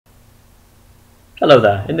Hello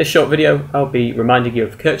there, in this short video I'll be reminding you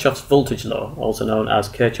of Kirchhoff's voltage law, also known as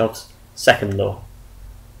Kirchhoff's second law.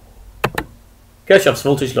 Kirchhoff's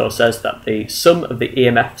voltage law says that the sum of the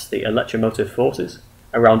EMFs, the electromotive forces,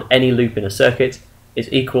 around any loop in a circuit is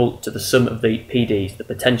equal to the sum of the PDs, the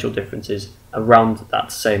potential differences, around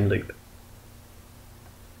that same loop.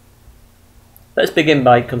 Let's begin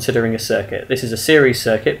by considering a circuit. This is a series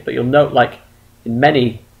circuit, but you'll note, like in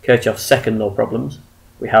many Kirchhoff's second law problems,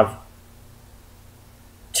 we have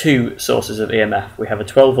two sources of EMF. We have a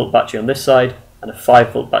 12 volt battery on this side and a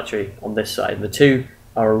 5 volt battery on this side. And the two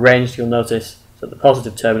are arranged, you'll notice, so the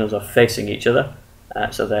positive terminals are facing each other,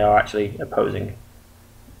 so they are actually opposing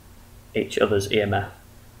each other's EMF.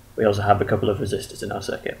 We also have a couple of resistors in our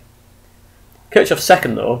circuit. Kirchhoff's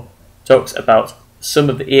second law talks about the sum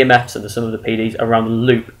of the EMFs and the sum of the PDs around a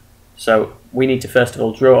loop. So we need to first of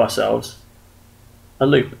all draw ourselves a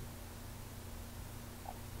loop.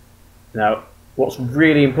 Now, what's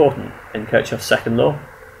really important in Kirchhoff's second law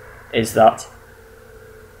is that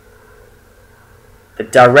the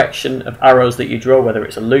direction of arrows that you draw, whether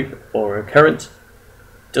it's a loop or a current,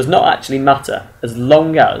 does not actually matter as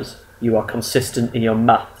long as you are consistent in your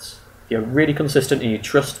maths. If you're really consistent and you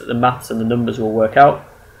trust that the maths and the numbers will work out,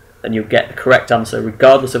 then you'll get the correct answer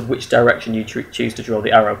regardless of which direction you choose to draw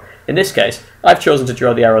the arrow. In this case, I've chosen to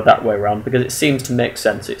draw the arrow that way around because it seems to make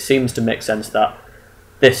sense. It seems to make sense that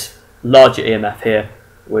this larger EMF here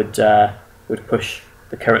would push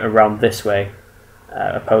the current around this way,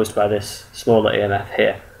 opposed by this smaller EMF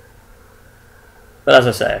here. But as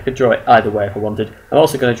I say, I could draw it either way if I wanted. I'm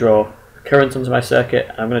also going to draw a current onto my circuit,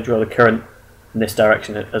 and I'm going to draw the current in this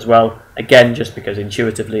direction as well, again just because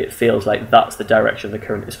intuitively it feels like that's the direction the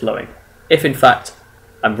current is flowing. If in fact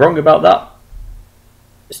I'm wrong about that,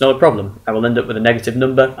 it's not a problem. I will end up with a negative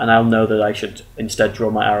number and I'll know that I should instead draw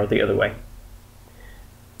my arrow the other way.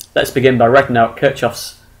 Let's begin by writing out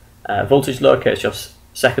Kirchhoff's voltage law, Kirchhoff's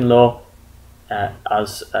second law,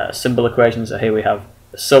 as symbol equations. So here we have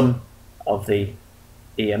the sum of the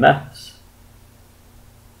EMFs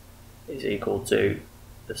is equal to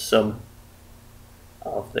the sum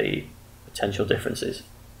of the potential differences.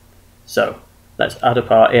 So let's add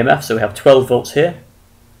up our EMF. So we have 12 volts here.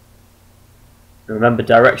 And remember,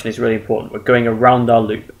 direction is really important. We're going around our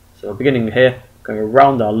loop. So we're beginning here, going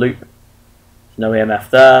around our loop. There's no EMF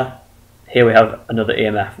there. Here we have another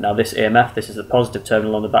EMF. Now this EMF, this is the positive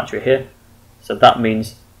terminal on the battery here. So that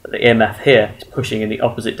means that the EMF here is pushing in the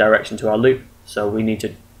opposite direction to our loop. So we need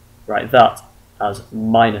to write that as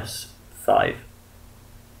 -5.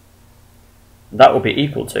 That will be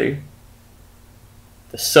equal to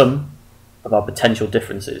the sum of our potential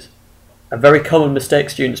differences. A very common mistake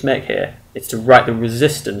students make here is to write the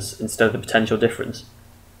resistance instead of the potential difference.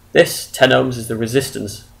 This 10 ohms is the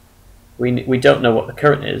resistance. We don't know what the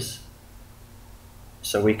current is,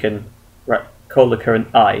 so we can call the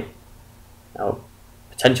current I. Now,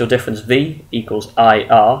 potential difference V equals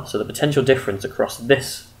IR, so the potential difference across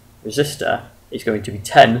this resistor is going to be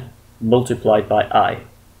 10 multiplied by I.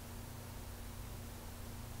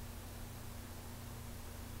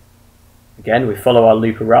 Again, we follow our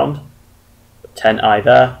loop around, put 10I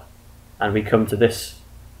there, and we come to this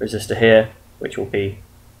resistor here, which will be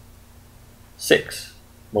 6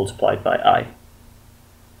 multiplied by I.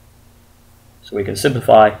 So we can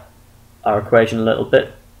simplify our equation a little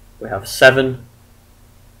bit. We have 7,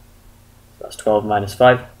 so that's 12 minus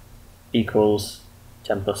 5, equals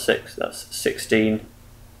 10 plus 6, that's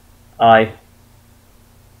 16I.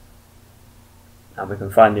 And we can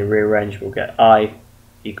finally rearrange, we'll get I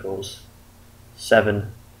equals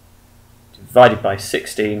 7 divided by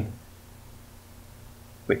 16,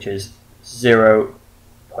 which is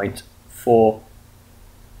 0.44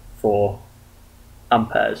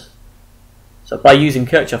 amperes. So by using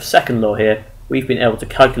Kirchhoff's second law here, we've been able to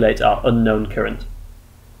calculate our unknown current.